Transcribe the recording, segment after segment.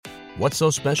What's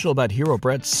so special about Hero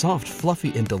Bread's soft,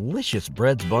 fluffy, and delicious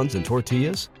breads, buns, and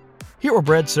tortillas? Hero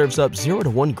Bread serves up 0 to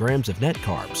 1 grams of net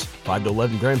carbs, 5 to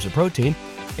 11 grams of protein,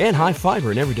 and high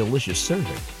fiber in every delicious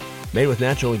serving. Made with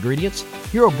natural ingredients,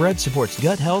 Hero Bread supports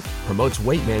gut health, promotes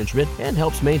weight management, and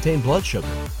helps maintain blood sugar.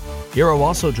 Hero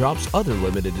also drops other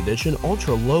limited edition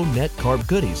ultra-low net carb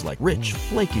goodies like rich,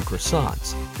 flaky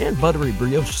croissants and buttery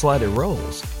brioche slider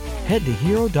rolls. Head to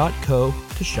hero.co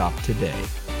to shop today.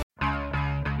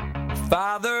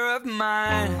 Father of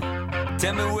mine,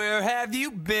 tell me where have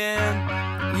you been?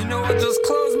 You know I just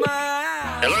closed my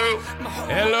eyes. Hello.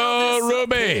 Hello,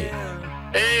 Ruby.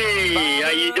 Hey,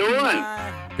 how you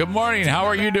doing? Good morning. How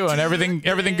are you doing? Everything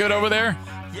good over there?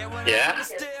 Yeah.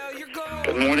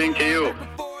 Good morning to you.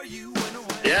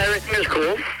 Yeah, everything is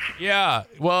cool. Yeah.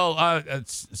 Well,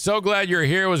 so glad you're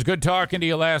here. It was good talking to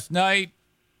you last night.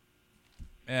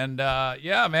 And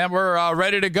yeah, man, we're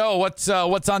ready to go. What's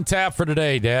on tap for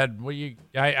today, Dad?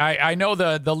 I know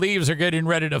the leaves are getting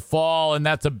ready to fall, and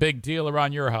that's a big deal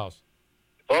around your house.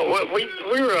 Well, we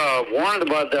were warned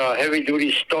about the heavy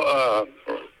duty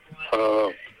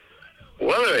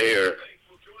weather here.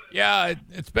 Yeah,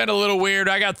 it's been a little weird.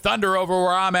 I got thunder over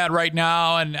where I'm at right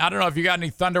now, and I don't know if you got any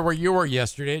thunder where you were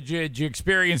yesterday. Did you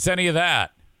experience any of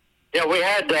that? Yeah, we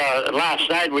had last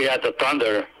night. We had the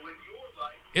thunder.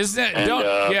 Isn't it?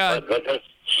 But it's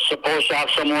supposed to have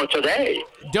some more today.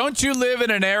 Don't you live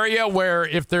in an area where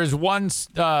if there's one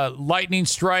lightning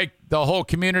strike, the whole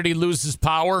community loses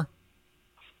power?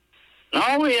 No,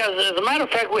 as a matter of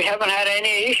fact, we haven't had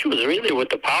any issues really with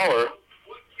the power.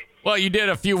 Well, you did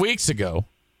a few weeks ago.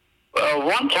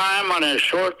 One time on a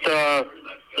short,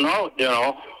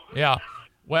 Yeah.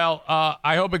 Well,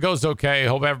 I hope it goes okay. I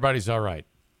hope everybody's all right.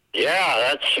 Yeah,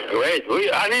 that's great.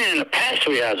 In the past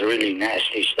we had really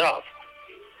nasty stuff.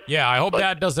 Yeah, I hope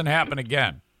that doesn't happen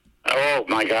again. Oh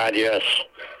my God, yes.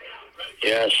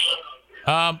 Yes.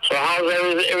 So how's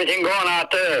everything going out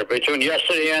there between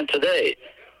yesterday and today?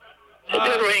 It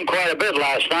did rain quite a bit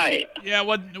last night. Yeah,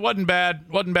 wasn't bad.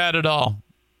 Wasn't bad at all.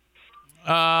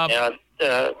 We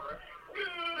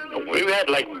had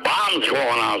like bombs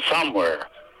going on somewhere.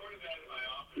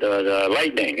 The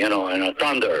lightning, and the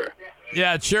thunder.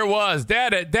 Yeah, it sure was.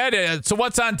 Dad, so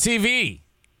what's on TV?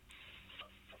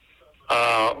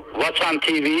 What's on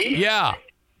TV? Yeah.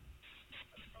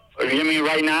 You mean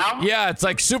right now? Yeah, it's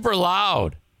like super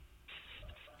loud.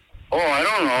 Oh, I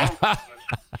don't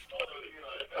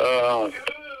know.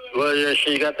 Well, yeah,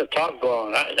 she got the talk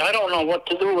going. I don't know what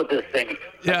to do with this thing.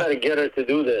 Yeah. I got to get her to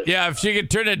do this. Yeah, if she could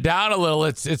turn it down a little,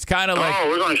 it's kind of like... Oh,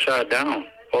 we're going to shut it down.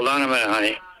 Hold on a minute,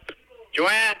 honey.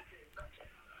 Joanne?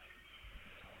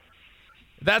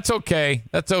 That's okay.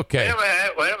 That's okay.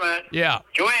 Wait a minute. Yeah.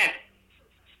 Joanne?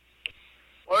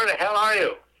 Where the hell are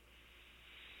you?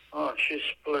 Oh, she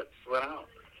went out.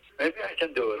 Maybe I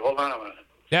can do it. Hold on a minute.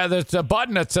 Yeah, there's a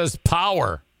button that says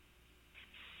power.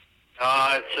 No,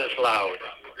 it's just loud.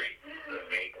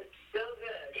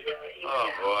 Oh,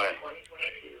 boy.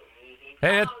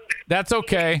 Hey, that's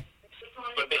okay.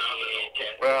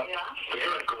 Well,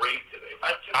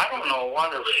 I don't know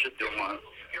what we should do one.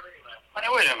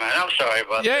 Wait a minute. I'm sorry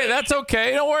about that. Yeah, that's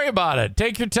okay. Don't worry about it.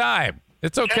 Take your time.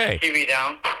 It's okay. Turn the TV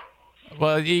down.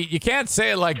 Well, you can't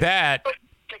say it like that.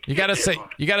 You gotta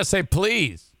say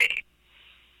please.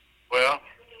 Well.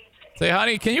 Say,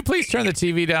 honey, can you please turn the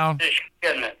TV down?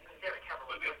 Getting it.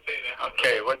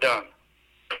 Okay, we're done.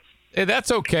 Hey,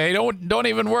 that's okay. Don't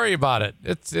even worry about it.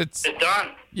 It's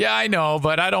done. Yeah, I know,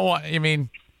 but I don't want. I mean,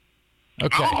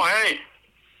 okay. Oh, hey,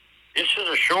 this is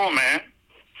a show, man.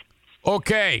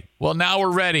 Okay. Well, now we're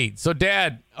ready. So,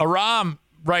 Dad, Aram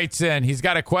writes in. He's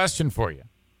got a question for you.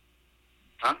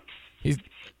 Huh?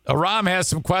 Aram has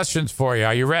some questions for you.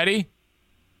 Are you ready?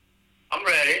 I'm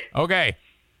ready. Okay.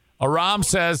 Aram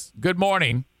says, "Good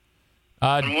morning."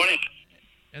 Good morning.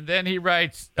 And then he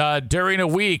writes, during a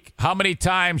week, how many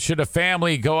times should a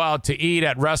family go out to eat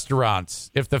at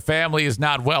restaurants if the family is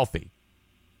not wealthy?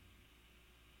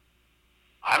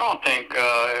 I don't think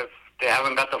if they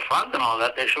haven't got the funds and all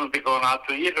that, they shouldn't be going out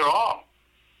to eat at all.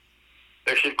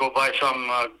 They should go buy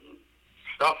some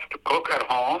stuff to cook at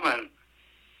home and,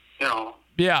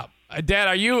 Yeah. Dad,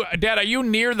 are you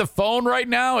near the phone right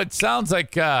now? It sounds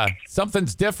like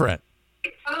something's different.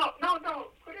 Oh, no.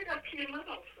 Put it up to your mouth,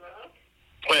 Rob.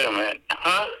 Wait a minute.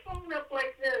 Huh? Put the phone up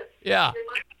like this. Yeah.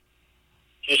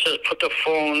 She says put the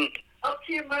phone... Up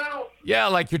to your mouth. Yeah,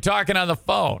 like you're talking on the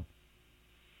phone.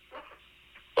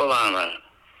 Hold on a minute.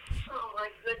 Oh, my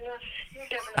goodness. You're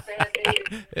having a bad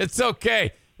day. It's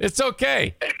okay. It's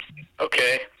okay.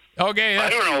 Okay. Okay. I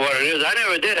don't know what it is. I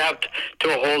never did have to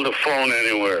hold the phone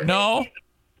anywhere. No?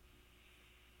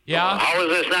 Yeah. How is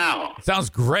this now? Sounds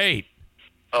great.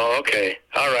 Oh, okay.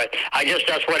 All right. I guess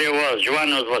that's what it was. Joanne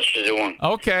knows what she's doing.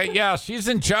 Okay, yeah, she's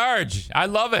in charge. I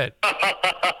love it.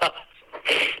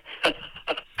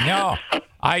 No,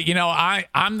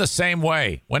 I'm the same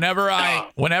way.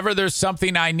 Whenever there's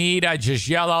something I need, I just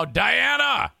yell out,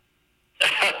 Diana.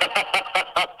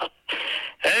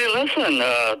 Hey, listen,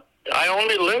 I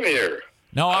only live here.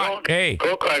 No, I don't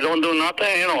cook. I don't do nothing.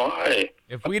 Hey.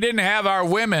 If we didn't have our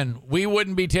women, we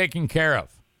wouldn't be taken care of.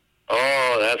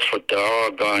 Oh, that's for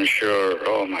doggone sure.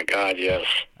 Oh, my God, yes.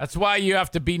 That's why you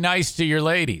have to be nice to your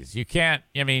ladies. You can't,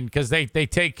 because they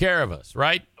take care of us,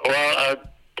 right? Well,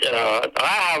 I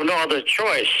have no other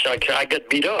choice. I get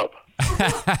beat up.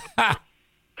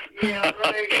 Yeah,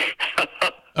 right.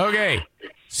 Okay.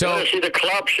 So see the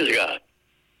club she's got.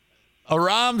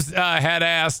 Aram's had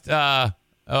asked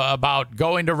about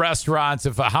going to restaurants.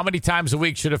 How many times a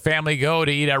week should a family go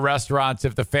to eat at restaurants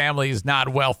if the family is not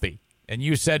wealthy? And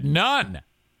you said none.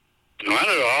 None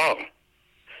at all.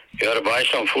 You got to buy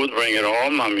some food, bring it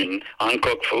home.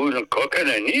 Uncooked food, and cook it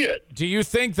and eat it. Do you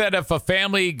think that if a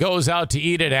family goes out to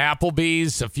eat at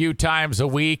Applebee's a few times a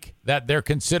week, that they're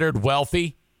considered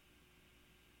wealthy?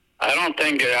 I don't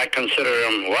think I consider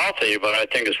them wealthy, but I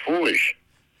think it's foolish.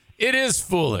 It is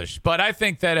foolish, but I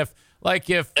think that if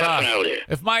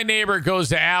my neighbor goes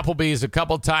to Applebee's a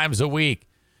couple times a week,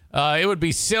 it would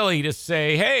be silly to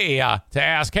say, to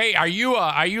ask, hey, are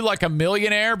you like a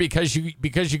millionaire because you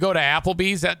go to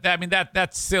Applebee's?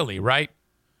 That's silly, right?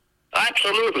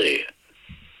 Absolutely.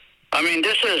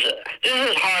 This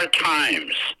is hard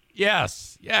times.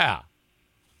 Yes, yeah.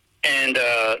 And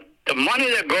the money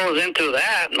that goes into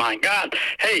that, my God.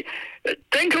 Hey,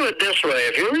 think of it this way.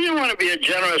 If you really want to be a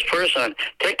generous person,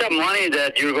 take the money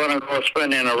that you're going to go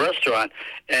spend in a restaurant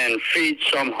and feed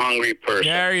some hungry person.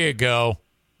 There you go.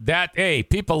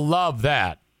 People love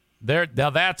that.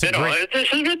 That's great.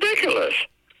 This is ridiculous.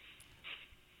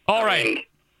 All right.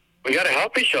 We got to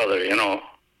help each other,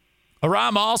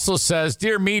 Aram also says,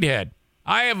 Dear Meathead,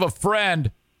 I have a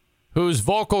friend whose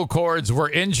vocal cords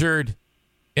were injured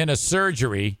in a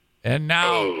surgery, and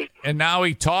now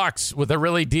he talks with a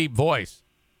really deep voice.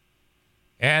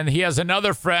 And he has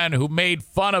another friend who made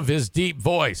fun of his deep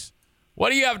voice. What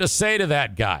do you have to say to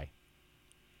that guy?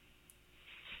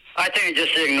 I think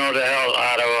just ignore the hell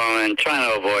out of him and try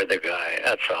to avoid the guy.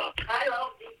 That's all. I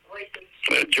love deep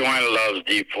voices. Joanne loves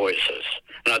deep voices.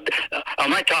 Now,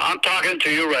 I'm talking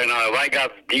to you right now. Have I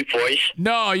got deep voice?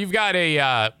 No, you've got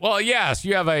yes,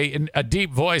 you have a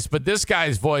deep voice, but this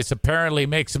guy's voice apparently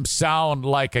makes him sound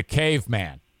like a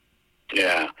caveman.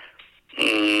 Yeah.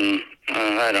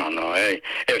 I don't know. Hey,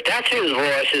 if that's his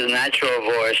voice, his natural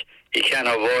voice, he can't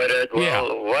avoid it.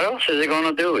 Well, What else is he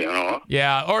going to do,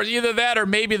 Yeah, or either that or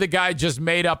maybe the guy just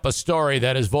made up a story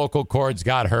that his vocal cords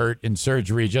got hurt in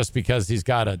surgery just because he's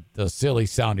got a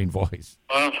silly-sounding voice.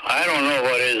 Well, I don't know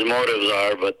what his motives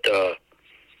are, but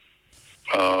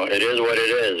it is what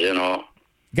it is,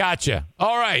 Gotcha.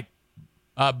 All right.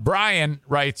 Brian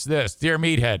writes this. Dear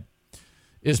Meathead,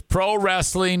 is pro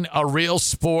wrestling a real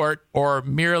sport or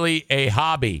merely a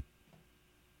hobby?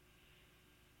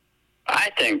 I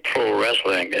think pro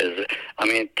wrestling is,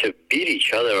 to beat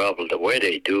each other up the way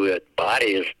they do it,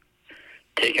 body is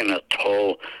taking a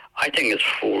toll. I think it's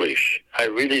foolish. I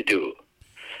really do.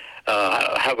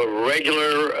 Have a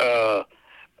regular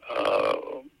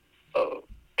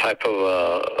type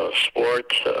of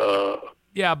sport.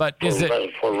 Yeah, but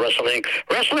for wrestling?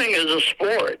 Wrestling is a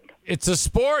sport. It's a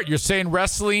sport. You're saying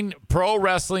pro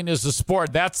wrestling is a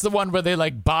sport. That's the one where they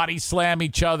like body slam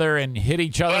each other and hit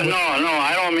each other. No,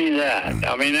 I don't mean that.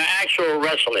 I mean actual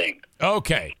wrestling.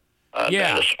 Okay.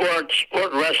 Yeah. Sport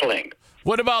wrestling.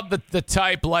 What about the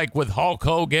type like with Hulk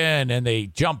Hogan and they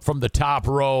jump from the top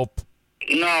rope?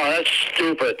 No, that's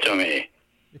stupid to me.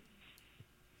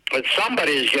 But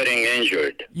somebody is getting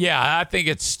injured. Yeah, I think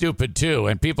it's stupid too.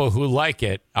 And people who like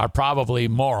it are probably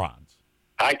morons.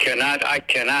 I cannot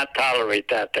tolerate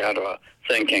that kind of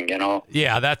thinking,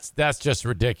 Yeah, that's just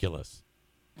ridiculous.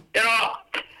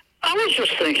 I was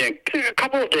just thinking, a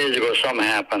couple of days ago something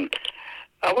happened.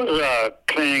 I was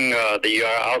cleaning the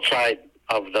yard outside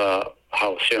of the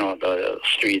house, the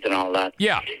street and all that.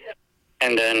 Yeah.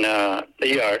 And then the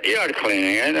yard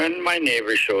cleaning, and then my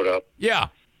neighbor showed up. Yeah.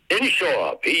 Didn't show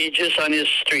up. He just on his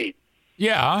street.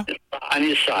 Yeah. On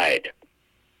his side.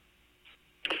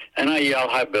 And I yell,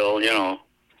 hi, Bill,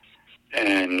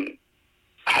 and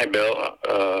hi, Bill,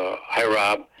 hi,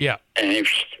 Rob. Yeah. And he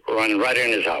run right in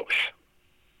his house.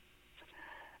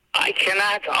 I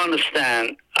cannot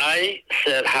understand. I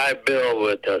said hi, Bill,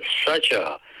 with such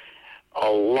a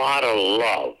lot of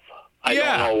love. I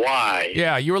don't know why.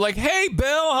 Yeah, you were like, hey,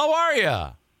 Bill, how are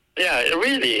you? Yeah, it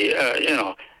really,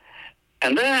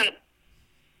 And then,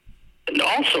 and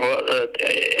also,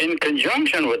 in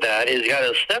conjunction with that, he's got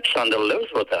a stepson that lives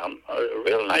with him. A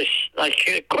real nice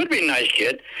kid. Could be a nice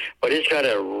kid, but he's got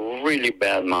a really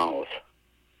bad mouth.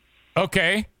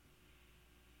 Okay.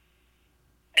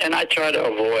 And I try to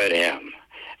avoid him.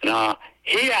 Now,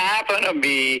 he happened to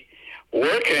be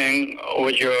working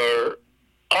with your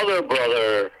other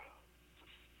brother.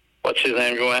 What's his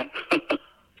name, Joanne?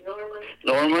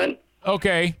 Norman?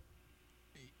 Okay.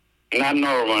 Not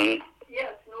Norman.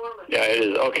 Yes, Norman. Yeah, it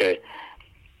is. Okay.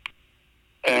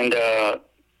 And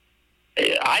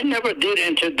I never did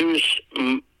introduce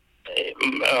Norman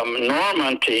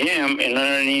to him in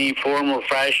any form or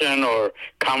fashion or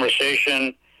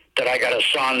conversation that I got a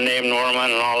son named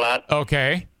Norman and all that.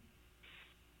 Okay.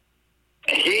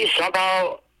 He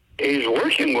somehow is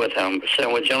working with him,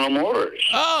 same with General Motors.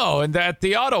 Oh, and at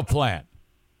the auto plant.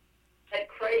 At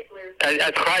Chrysler's.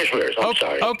 At Chrysler's, I'm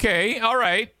sorry. Okay, all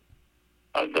right.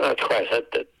 That's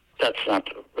Chrysler. That's not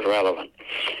relevant.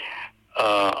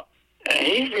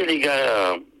 He's really got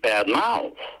a bad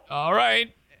mouth. All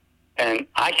right. And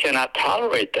I cannot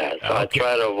tolerate that, so I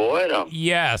try to avoid him.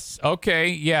 Yes. Okay.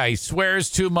 Yeah, he swears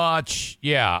too much.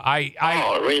 Yeah.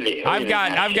 Really?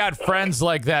 I've got friends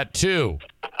like that too.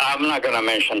 I'm not going to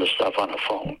mention the stuff on the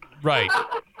phone. Right.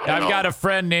 I've got a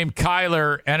friend named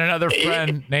Kyler and another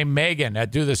friend named Megan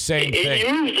that do the same He thing.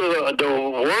 used the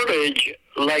wordage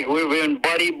like we've been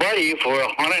buddy for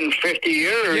 150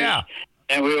 years. Yeah.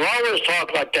 And we've always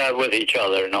talked like that with each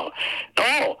other. No,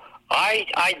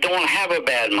 I don't have a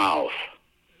bad mouth.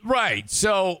 Right.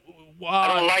 So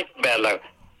I don't like bad mouth.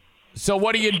 So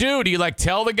what do? Do you like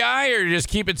tell the guy or just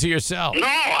keep it to yourself? No,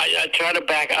 I try to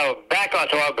back out,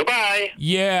 so goodbye.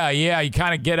 Yeah. You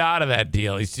kind of get out of that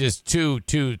deal. He's just too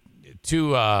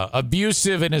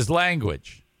abusive in his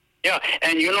language. Yeah,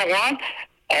 and you know what?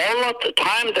 All of the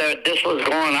time that this was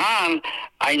going on,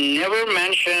 I never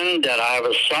mentioned that I have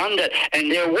a son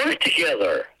and they work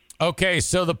together. Okay,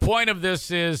 so the point of this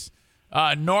is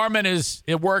Norman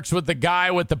works with the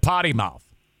guy with the potty mouth.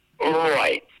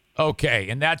 Right. Okay,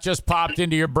 and that just popped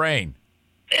into your brain.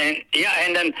 And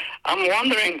then I'm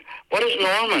wondering, what does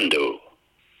Norman do?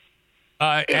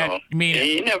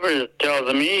 He never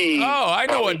tells me. Oh, I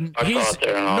know what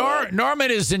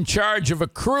Norman is in charge of a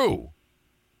crew.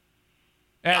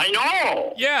 And, I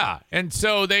know. Yeah, and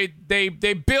so they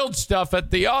build stuff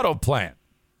at the auto plant.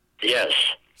 Yes.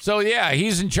 So yeah,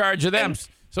 he's in charge of them.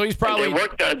 So he's probably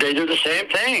they do the same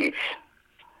thing.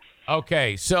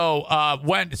 Okay, so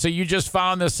so you just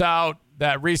found this out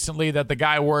that recently that the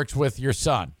guy works with your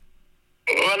son?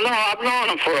 Well, no, I've known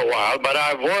him for a while, but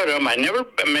I avoid him. I never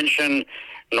mention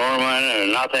Norman or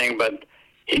nothing, but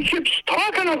he keeps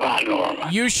talking about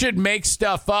Norman. You should make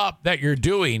stuff up that you're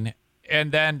doing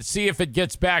and then see if it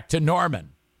gets back to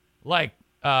Norman. Like,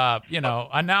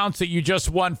 announce that you just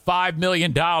won $5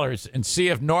 million and see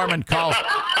if Norman calls.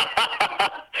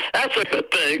 That's a good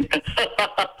thing.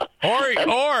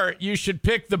 or you should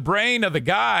pick the brain of the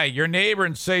guy, your neighbor,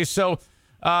 and say, so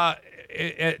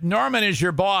Norman is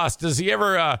your boss. Does he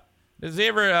ever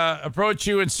approach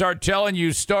you and start telling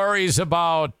you stories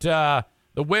about the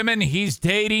women he's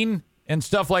dating and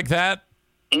stuff like that?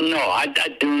 No, I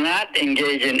do not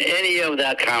engage in any of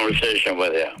that conversation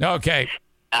with him. Okay.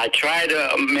 I try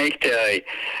to make the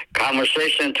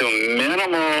conversation to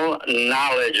minimal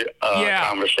knowledge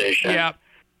conversation. Yeah.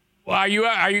 Well, are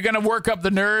you going to work up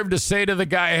the nerve to say to the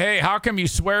guy, hey, how come you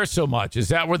swear so much? Is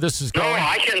that where this is going? No,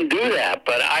 I can do that,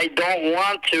 but I don't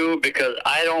want to because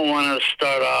I don't want to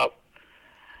start off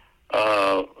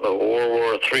World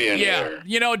War III in here.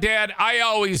 You know, Dad, I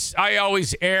always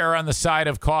err on the side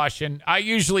of caution. I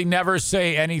usually never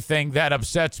say anything that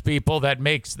upsets people that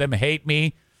makes them hate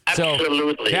me.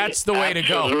 Absolutely. So that's the way to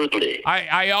go. Absolutely.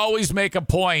 I always make a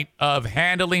point of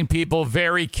handling people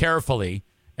very carefully,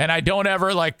 and I don't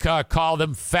ever call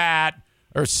them fat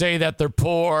or say that they're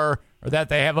poor or that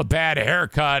they have a bad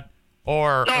haircut.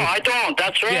 No, I don't.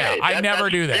 That's right. Yeah, I never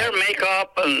do that. Their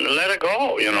makeup and let it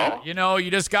go, you know.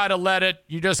 You just got to let it.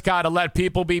 You just got to let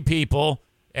people be people.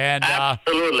 And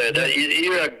absolutely,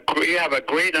 you have a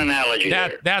great analogy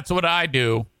there. That's what I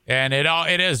do, and it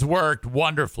has worked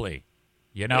wonderfully.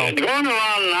 You know, going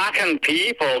around knocking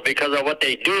people because of what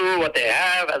they do, what they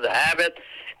have as a habit,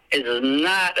 is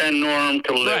not a norm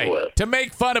to live with. To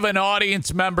make fun of an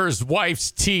audience member's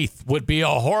wife's teeth would be a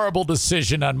horrible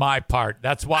decision on my part.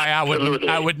 That's why I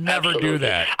would never do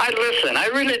that. I listen. I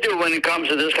really do when it comes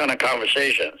to this kind of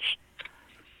conversations.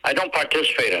 I don't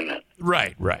participate in it.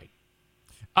 Right.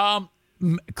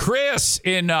 Chris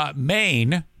in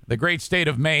Maine, the great state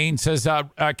of Maine, says,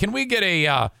 can we get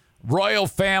a royal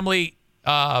family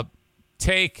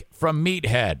take from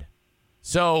Meathead.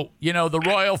 So, the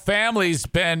royal family's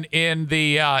been in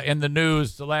the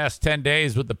news the last 10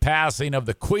 days with the passing of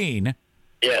the Queen.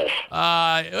 Yes.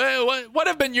 What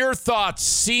have been your thoughts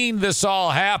seeing this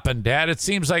all happen, Dad? It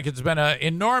seems like it's been an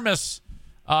enormous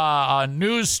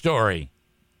news story.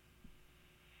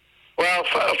 Well,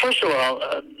 first of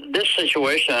all, this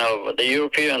situation of the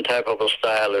European type of a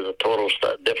style is a total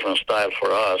different style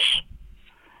for us.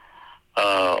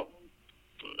 Well,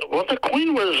 the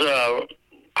Queen was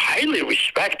highly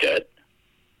respected.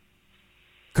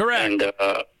 Correct.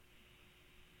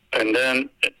 And then,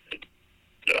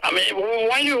 I mean,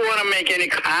 why do you want to make any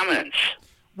comments?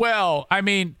 Well, I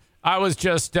mean, I was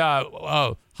just,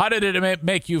 how did it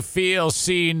make you feel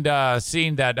seeing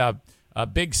that a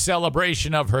big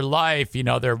celebration of her life?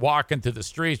 They're walking through the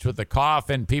streets with the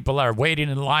coffin. People are waiting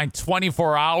in line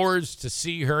 24 hours to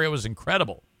see her. It was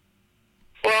incredible.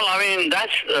 Well, I mean,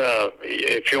 that's,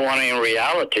 if you want in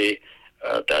reality,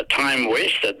 that time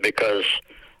wasted because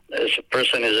this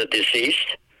person is a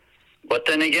deceased. But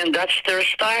then again, that's their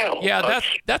style. Yeah,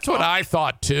 that's what I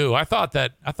thought too. I thought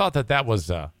that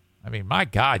was. I mean, my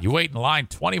God, you wait in line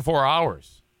 24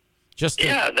 hours, just to...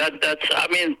 that's. I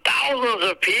mean,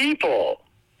 thousands of people.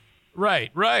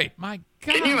 Right. My God.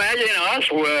 Can you imagine us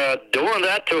doing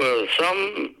that to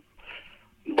some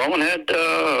bonehead?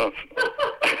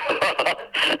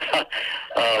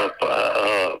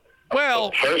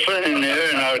 Person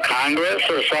in our Congress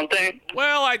or something?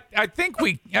 Well, I think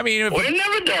we've never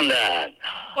done that.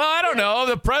 Well, I don't know.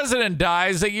 The president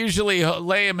dies. They usually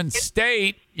lay him in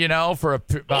state, for a...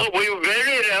 Well, we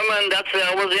buried him, and that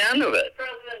was the end of it.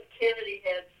 President Kennedy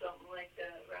had something like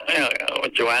that, right? Yeah,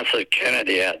 Joanne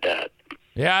Kennedy had that.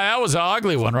 Yeah, that was an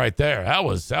ugly one right there. That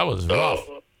was rough.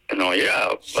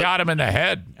 Shot him in the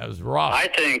head. That was rough. I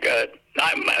think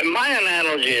my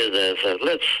analogy is this.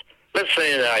 Let's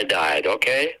say that I died,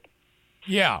 okay?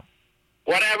 Yeah.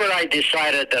 Whatever I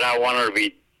decided that I wanted to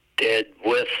be dead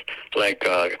with, like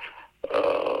put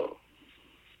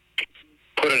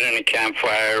it in a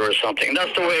campfire or something.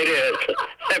 That's the way it is.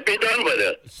 And be done with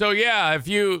it. So yeah,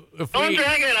 don't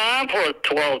drag it on for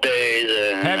 12 days.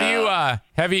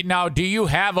 Have you now? Do you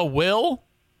have a will?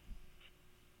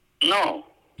 No.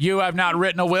 You have not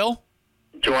written a will?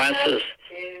 Joanne says.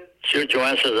 Sure,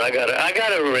 Joanne says I got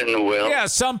a written will. Yeah,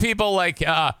 some people I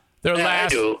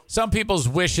do. Some people's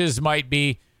wishes might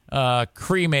be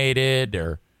cremated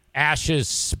or ashes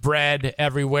spread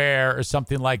everywhere or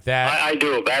something like that. I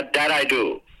do. That I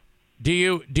do. Do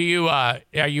you are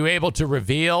you able to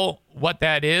reveal what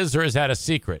that is, or is that a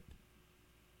secret?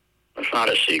 It's not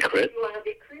a secret. You want to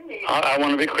be cremated. I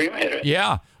want to be cremated.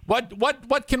 Yeah.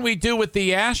 What can we do with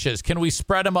the ashes? Can we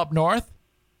spread them up north?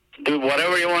 Do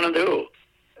whatever you want to do.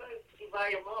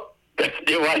 Divide them up.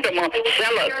 Divide them up.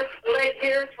 Sell it. Leg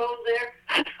here, toe there.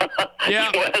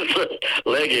 Yeah.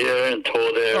 Leg here and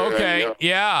toe there. Okay.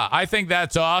 Yeah, I think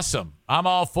that's awesome. I'm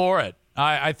all for it.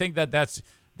 I think that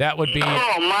would be.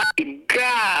 Oh my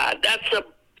God! That's a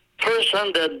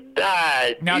person that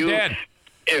died. Now, Dad.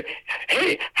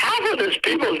 Hey, half of these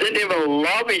people didn't even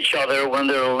love each other when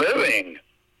they were living.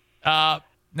 Now,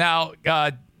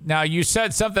 you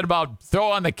said something about throw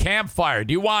on the campfire.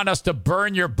 Do you want us to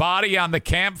burn your body on the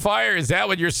campfire? Is that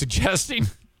what you're suggesting?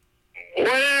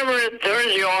 Whatever it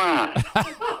turns you on.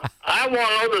 I want to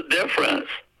know the difference.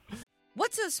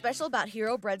 What's so special about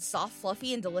Hero Bread's soft,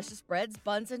 fluffy, and delicious breads,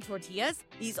 buns, and tortillas?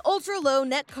 These ultra-low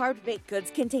net-carb baked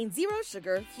goods contain zero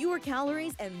sugar, fewer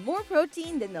calories, and more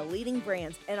protein than the leading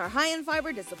brands, and are high in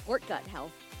fiber to support gut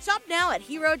health. Shop now at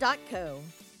hero.co.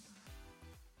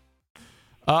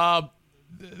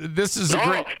 This is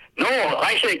No,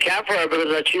 I say campfire because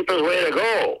it's the cheapest way to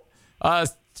go.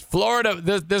 Florida,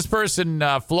 this person,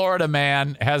 Florida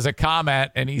man, has a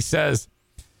comment, and he says,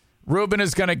 Ruben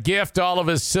is going to give all of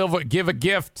his silverware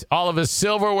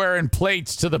and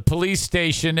plates to the police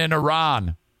station in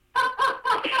Iran.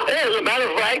 Hey, as a matter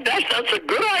of fact, that's a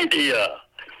good idea.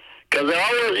 Because they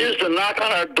always used to knock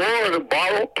on our door to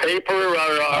borrow paper or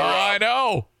I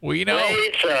know. We know.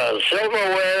 Plates,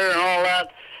 silverware and all that.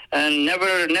 And never.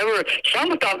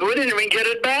 Sometimes we didn't even get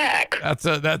it back.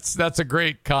 That's a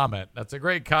great comment. That's a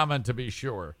great comment to be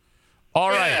sure. All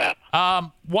right.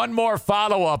 One more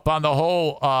follow up on the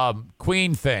whole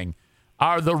Queen thing.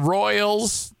 Are the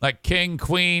royals, like King,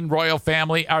 Queen, royal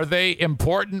family, are they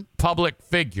important public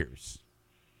figures?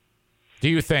 Do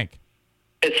you think?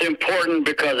 It's important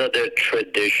because of their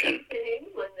tradition. In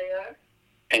England, they are.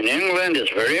 In England, it's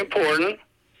very important.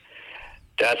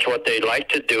 That's what they like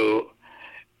to do.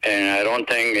 And I don't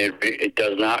think it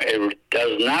does not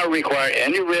require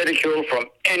any ridicule from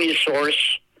any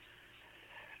source.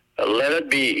 Let it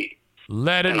be.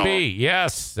 Let it be.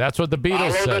 Yes, that's what the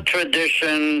Beatles Follow the said.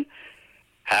 tradition,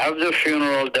 have the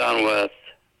funeral done with,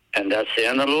 and that's the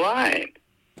end of the line.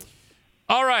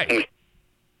 All right.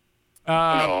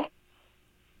 No.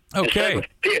 Okay.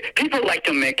 People like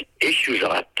to make issues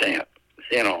out of things.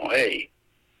 Hey.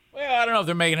 Well, I don't know if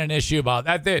they're making an issue about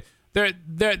that.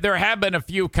 There have been a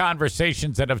few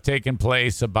conversations that have taken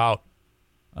place about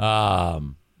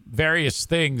various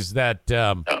things that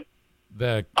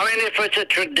if it's a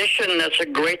tradition, that's a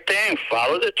great thing.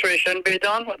 Follow the tradition, be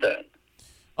done with it.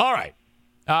 All right.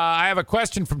 I have a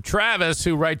question from Travis,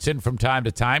 who writes in from time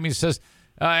to time. He says,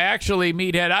 actually,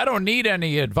 Meathead, I don't need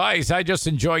any advice. I just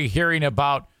enjoy hearing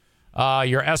about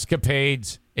your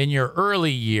escapades in your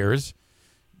early years.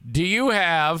 Do you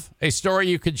have a story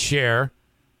you could share?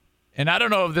 And I don't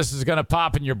know if this is going to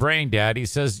pop in your brain, Dad. He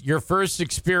says, your first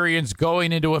experience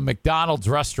going into a McDonald's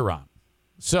restaurant.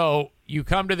 So you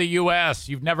come to the U.S.,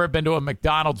 you've never been to a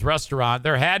McDonald's restaurant.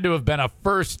 There had to have been a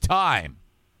first time.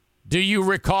 Do you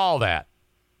recall that?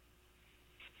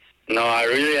 No, I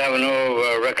really have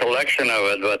no recollection of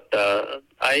it, but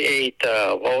I ate,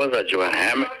 what was that,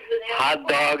 Joanne? Hot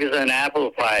dogs and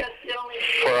apple pie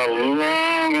for a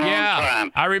long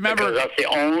time. I remember. Because that's the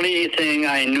only thing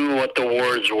I knew what the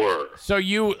words were. So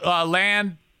you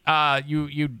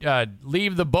you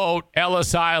leave the boat,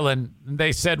 Ellis Island, and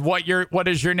they said, what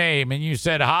is your name? And you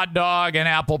said hot dog and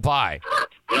apple pie.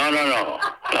 No,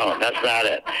 that's not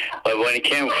it. But when it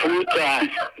came food time,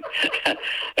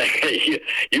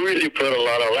 you really put a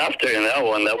lot of laughter in that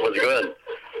one. That was good.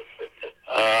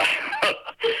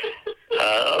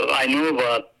 I knew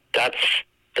about that's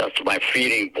my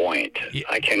feeding point. Yeah.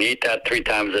 I can eat that 3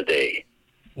 times a day.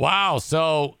 Wow.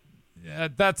 So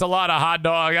that's a lot of hot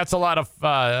dog. That's a lot of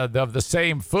the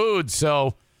same food.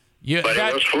 So it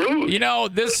was food.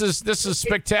 This is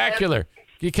spectacular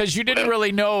because you didn't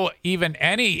really know even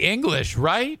any English,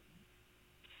 right?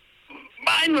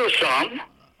 I knew some.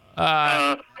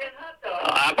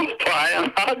 Apple pie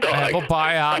and hot dogs. Apple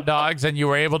pie, hot dogs, and you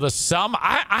were able to sum.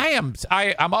 I'm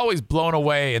always blown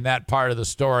away in that part of the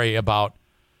story about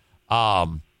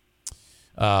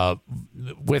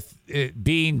with it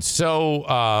being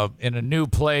so in a new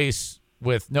place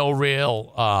with no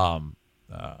real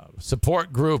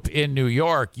support group in New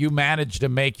York. You managed to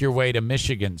make your way to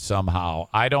Michigan somehow.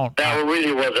 That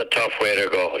really was a tough way to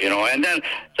go, And then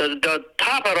the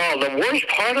top of it all, the worst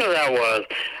part of that was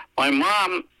my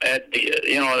mom,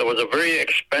 there was a very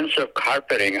expensive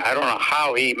carpeting. I don't know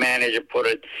how he managed to put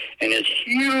it in his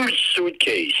huge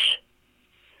suitcase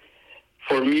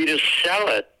for me to sell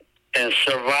it and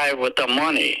survive with the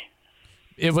money.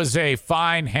 It was a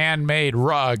fine handmade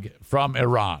rug from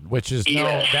Iran, which is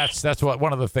that's what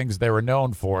one of the things they were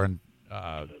known for. And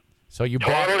so you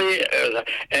bought it.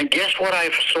 And guess what I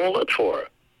sold it for?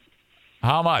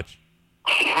 How much?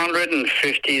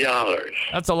 $150.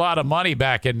 That's a lot of money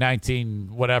back in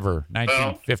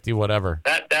 1950 whatever.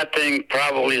 That thing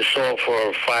probably sold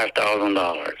for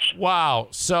 $5,000. Wow.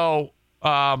 So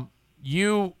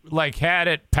you had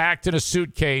it packed in a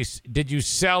suitcase. Did you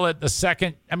sell it the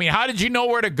second? I mean, how did you know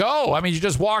where to go? I mean, you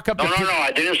just walk up. No.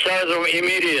 I didn't sell it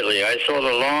immediately. I sold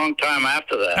it a long time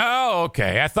after that. Oh,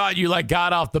 okay. I thought you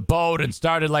got off the boat and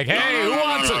started hey, who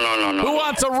wants a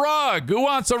rug? Who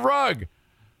wants a rug?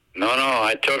 No,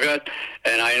 I took it,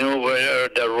 and I knew where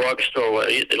the rug store was.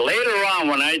 Later on,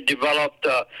 when I developed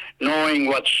knowing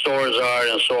what stores are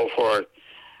and so forth,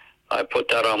 I put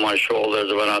that on my shoulders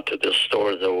and went out to the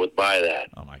stores that would buy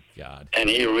that. Oh, my God. And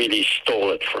he really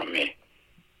stole it from me.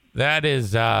 That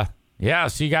is, so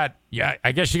you got,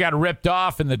 I guess you got ripped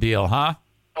off in the deal, huh?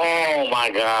 Oh, my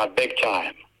God, big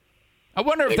time. I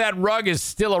wonder if that rug is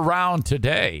still around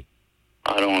today.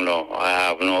 I don't know. I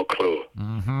have no clue.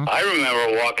 Mm-hmm. I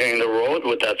remember walking the road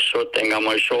with that short thing on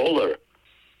my shoulder.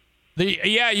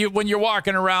 When you're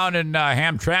walking around in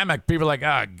Hamtramck, people are like,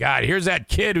 oh, God, here's that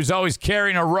kid who's always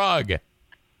carrying a rug.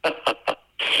 And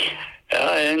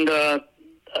I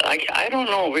don't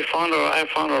know. I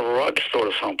found a rug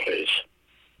store someplace.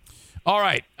 All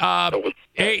right.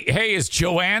 Hey, is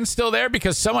Joanne still there?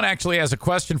 Because someone actually has a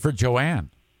question for Joanne.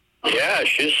 Yeah,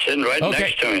 she's sitting right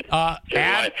next to me.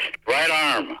 My right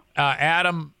arm.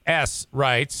 Adam S.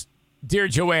 writes, Dear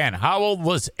Joanne, how old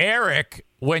was Eric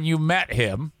when you met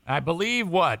him? I believe,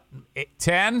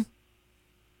 10?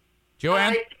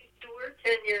 Joanne? We're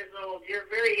 10 years old. You're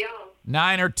very young.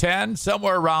 9 or 10,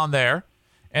 somewhere around there.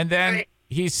 And then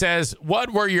he says,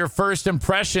 what were your first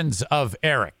impressions of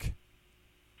Eric?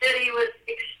 That he was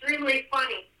extremely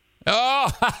funny.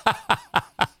 Oh!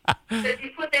 That you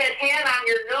put that hat on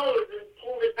your nose and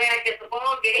pulled it back at the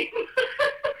ball game.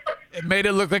 It made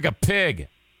it look like a pig.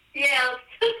 Yes.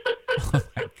 Oh,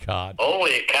 my God.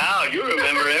 Holy cow, you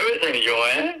remember everything,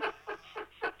 Joanne.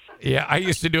 Yeah, I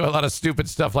used to do a lot of stupid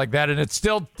stuff like that, and it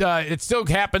still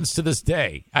happens to this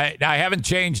day. I haven't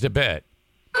changed a bit.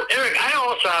 Eric, I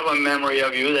also have a memory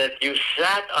of you that you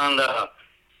sat on the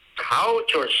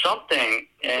couch or something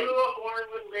and Grew up born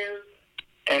with Liz.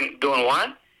 and doing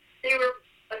what? He had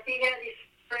his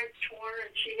French horn,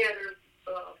 and she had her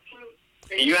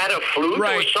flute. You had a flute or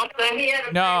Right. something? He had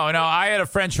a No, French I had a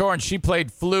French horn. She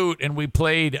played flute, and we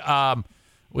played.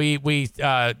 We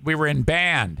were in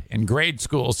band in grade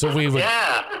school, so we would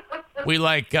Yeah. we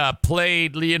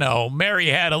played. Mary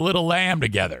Had a Little Lamb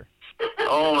together.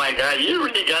 Oh my God, you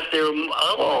really got there.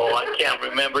 Oh, I can't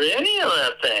remember any of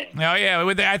that thing. Oh yeah,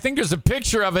 I think there's a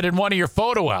picture of it in one of your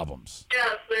photo albums.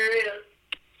 Yes, there is.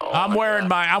 Oh, I'm wearing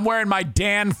God. I'm wearing my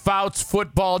Dan Fouts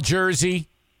football jersey.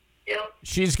 Yep.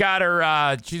 She's got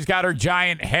her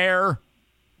giant hair.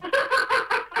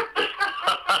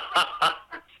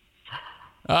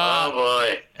 Oh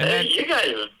boy! and Hey, then- you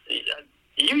guys,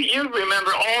 you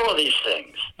remember all of these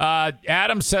things.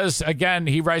 Adam says again.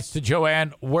 He writes to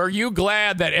Joanne, "Were you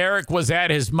glad that Eric was at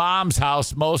his mom's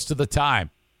house most of the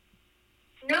time?"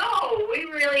 No, we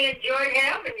really enjoyed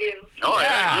having you. Oh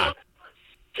Yeah.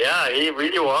 yeah, he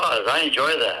really was. I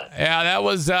enjoy that. Yeah, that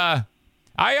was.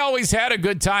 I always had a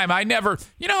good time. I never.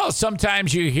 How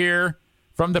sometimes you hear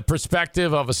from the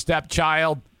perspective of a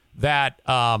stepchild that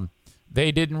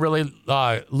they didn't really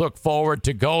look forward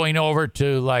to going over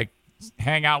to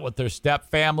hang out with their step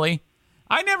family.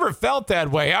 I never felt that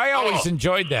way. I always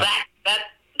enjoyed that.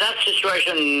 That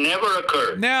situation never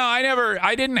occurred. No,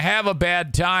 I didn't have a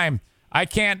bad time. I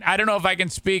don't know if I can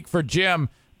speak for Jim,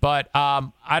 but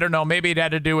I don't know. Maybe it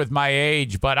had to do with my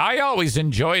age, but I always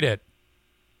enjoyed it.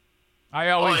 Oh,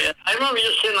 yeah. I remember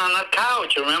you sitting on that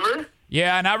couch, remember?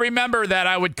 Yeah, and I remember that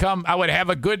I would have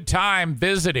a good time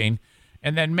visiting,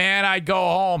 and then, man, I'd go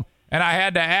home, and I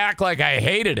had to act like I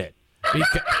hated it.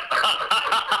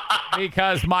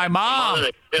 Because my mom,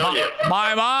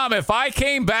 if I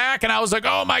came back and I was like,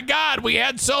 oh, my God, we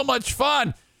had so much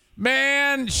fun,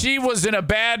 man, she was in a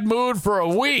bad mood for a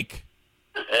week.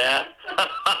 Yeah.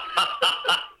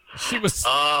 She was,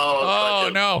 Oh,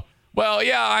 no. Well,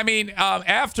 yeah, I mean,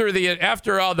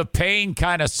 after all the pain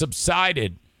kind of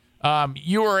subsided,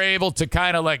 you were able to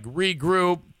kind of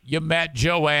regroup. You met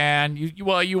Joanne.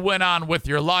 You went on with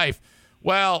your life.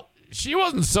 Well, she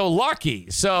wasn't so lucky.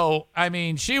 So, I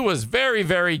mean, she was very,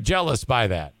 very jealous by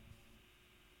that.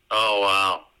 Oh,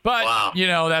 wow. But,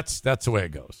 wow. that's the way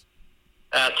it goes.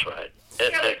 That's right.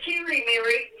 Yeah, but she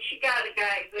remarried. She got a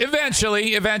guy.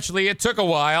 Eventually, it took a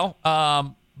while.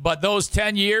 But those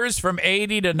 10 years from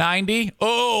 80 to 90,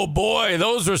 oh, boy,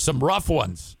 those were some rough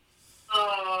ones.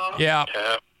 Yeah.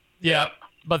 Yeah.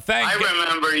 But I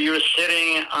remember you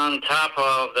sitting on top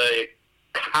of the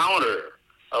counter,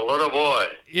 a little boy,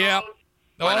 Yeah.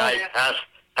 when I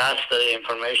passed the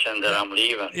information that I'm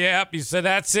leaving. Yep. You said,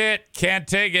 that's it. Can't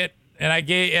take it. And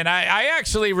I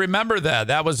actually remember that.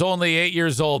 That was only 8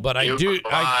 years old, but You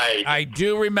cried. I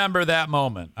do remember that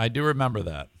moment. I do remember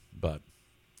that. But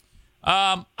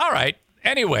all right.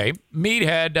 Anyway,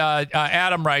 Meathead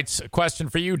Adam writes a question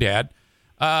for you, Dad.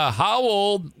 How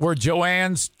old were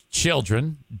Joanne's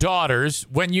children, daughters,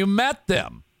 when you met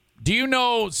them? Do you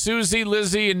know Susie,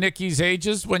 Lizzie, and Nikki's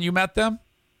ages when you met them?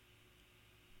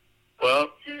 Well,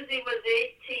 Susie was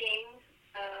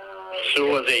 18.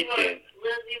 Sue was 18. Lizzie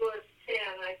was 10,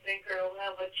 I think, or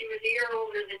 11. She was a year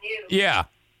older than you. Yeah.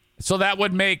 So that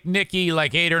would make Nikki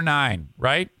 8 or 9,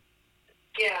 right?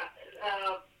 Yeah.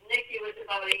 Nikki was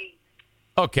about 8.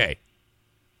 Okay.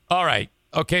 All right.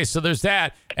 Okay, so there's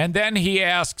that. And then he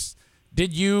asks,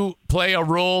 did you play a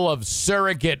role of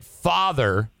surrogate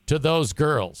father to those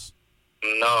girls?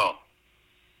 No.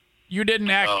 You didn't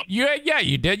act. No.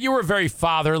 You did. You were very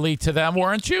fatherly to them,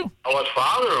 weren't you? I was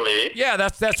fatherly. Yeah,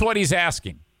 that's what he's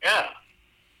asking. Yeah.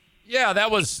 Yeah,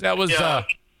 that was. Yeah.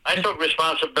 I took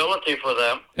responsibility for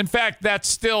them. In fact, that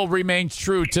still remains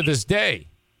true to this day.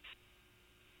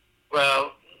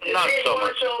 Well, not so more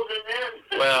much. so than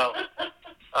then. Well,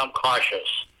 I'm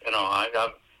cautious.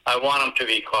 I want them to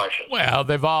be cautious. Well,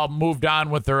 they've all moved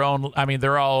on with their own. I mean,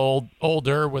 they're all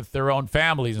older with their own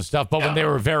families and stuff. But when they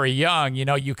were very young,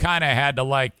 you kind of had to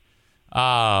But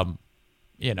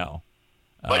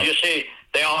you see,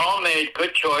 they all made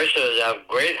good choices. Have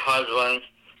great husbands.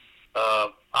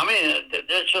 I mean,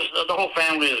 it's just the whole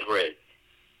family is great.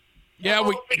 Yeah,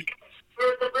 We're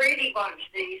the Brady Bunch,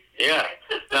 these. Yeah.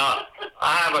 Now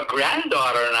I have a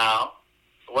granddaughter now.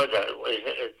 What's that?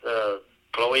 It's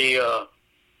Chloe,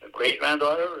 great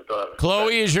granddaughter or daughter?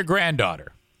 Chloe is your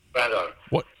granddaughter. Granddaughter.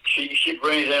 What? She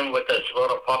brings in with this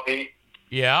little puppy.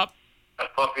 Yep.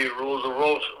 That puppy rules the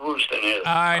roost in his.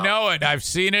 I know it. I've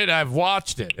seen it. I've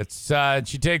watched it. It's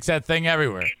she takes that thing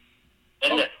everywhere.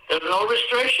 And there's no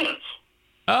restrictions.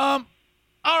 All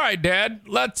right, Dad.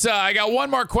 Let's. I got one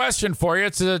more question for you.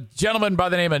 It's a gentleman by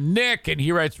the name of Nick, and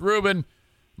he writes, Ruben,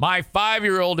 my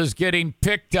 5-year-old is getting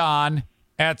picked on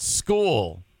at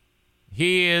school.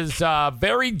 He is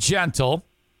very gentle.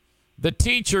 The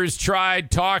teachers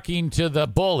tried talking to the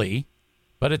bully,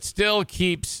 but it still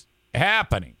keeps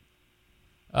happening.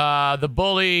 The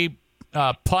bully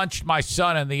punched my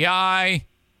son in the eye.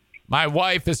 My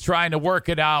wife is trying to work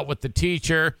it out with the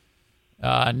teacher.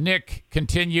 Nick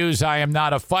continues, I am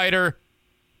not a fighter,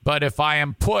 but if I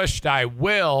am pushed, I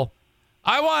will.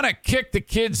 I want to kick the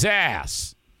kid's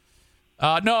ass.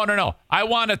 No. I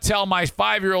want to tell my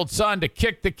 5-year-old son to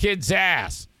kick the kid's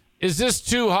ass. Is this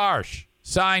too harsh?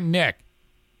 Signed, Nick.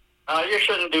 You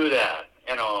shouldn't do that.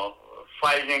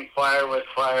 Fighting fire with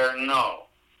fire, no.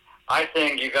 I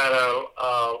think you got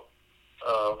to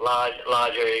lodge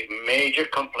a major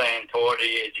complaint toward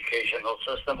the educational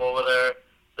system over there,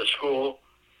 the school,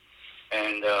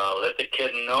 and let the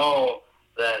kid know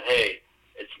that, hey,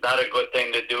 it's not a good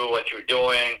thing to do what you're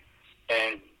doing,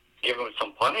 and give him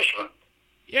some punishment.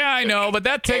 Yeah, I know, but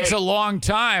that takes a long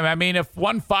time. I mean, if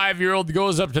one 5-year-old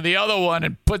goes up to the other one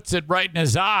and puts it right in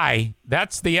his eye,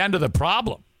 that's the end of the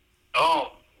problem.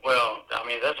 Oh, well, I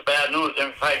mean, that's bad news.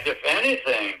 In fact, if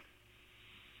anything,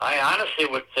 I honestly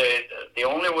would say the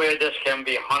only way this can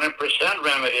be 100%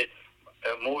 remedied,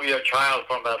 move your child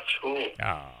from that school.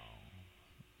 Oh.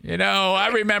 I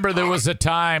remember there was a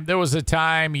time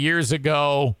years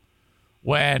ago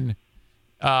when,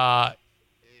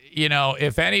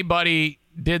 if anybody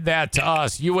did that to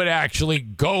us, you would actually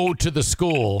go to the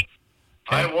school.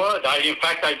 I would. In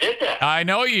fact, I did that. I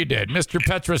know you did. Mr.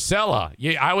 Petrosella.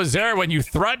 I was there when you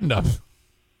threatened him.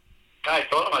 I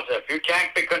told him, I said, if you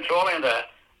can't be controlling that,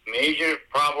 major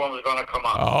problem is going to come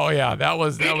up. Oh, yeah. That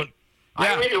was yeah.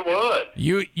 I really would.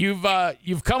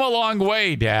 You've come a long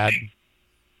way, Dad.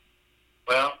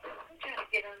 Well.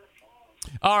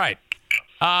 All right.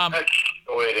 That's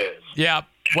the way it is. Yeah.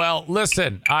 Well,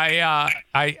 listen, I'm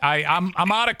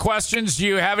out of questions. Do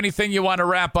you have anything you want to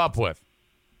wrap up with?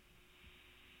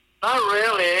 Not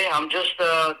really. I'm just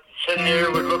sitting here.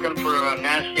 We're looking for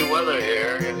nasty weather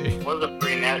here. It was a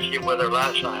pretty nasty weather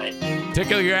last night.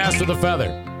 Tickle your ass with a feather.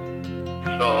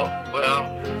 So,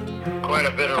 quite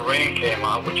a bit of rain came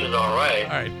out, which is all right.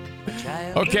 All right.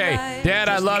 Okay, Dad,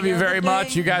 I love you very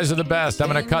much. You guys are the best.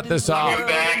 I'm going to cut this off. Love you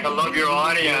back. I love your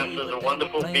audience. They're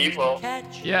wonderful people.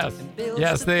 Yes,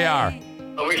 they are.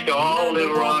 I wish they all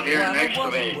live around here next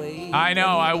to me. I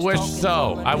know. I wish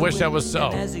so. I wish that was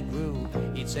so.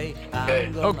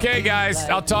 Okay, guys.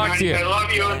 I'll talk to you. I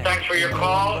love you. Thanks for your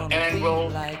call, and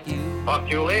we'll talk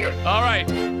to you later. All right.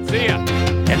 See ya.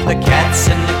 And the cat's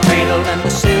in the cradle and the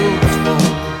silver spoon.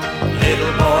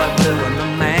 Little boy blue and the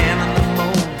man on the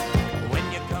moon. When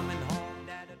you're coming home,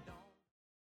 Dad, don't.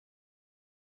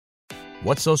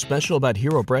 What's so special about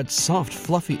Hero Bread's soft,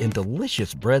 fluffy, and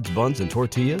delicious breads, buns, and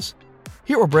tortillas?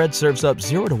 Hero Bread serves up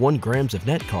 0 to 1 grams of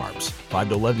net carbs, 5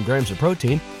 to 11 grams of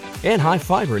protein, and high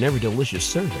fiber in every delicious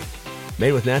serving.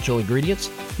 Made with natural ingredients,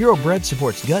 Hero Bread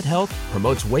supports gut health,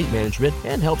 promotes weight management,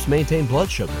 and helps maintain blood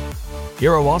sugar.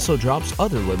 Hero also drops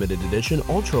other limited edition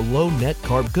ultra-low net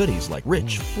carb goodies like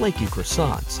rich, flaky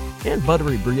croissants and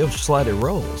buttery brioche slider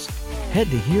rolls. Head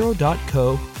to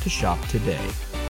hero.co to shop today.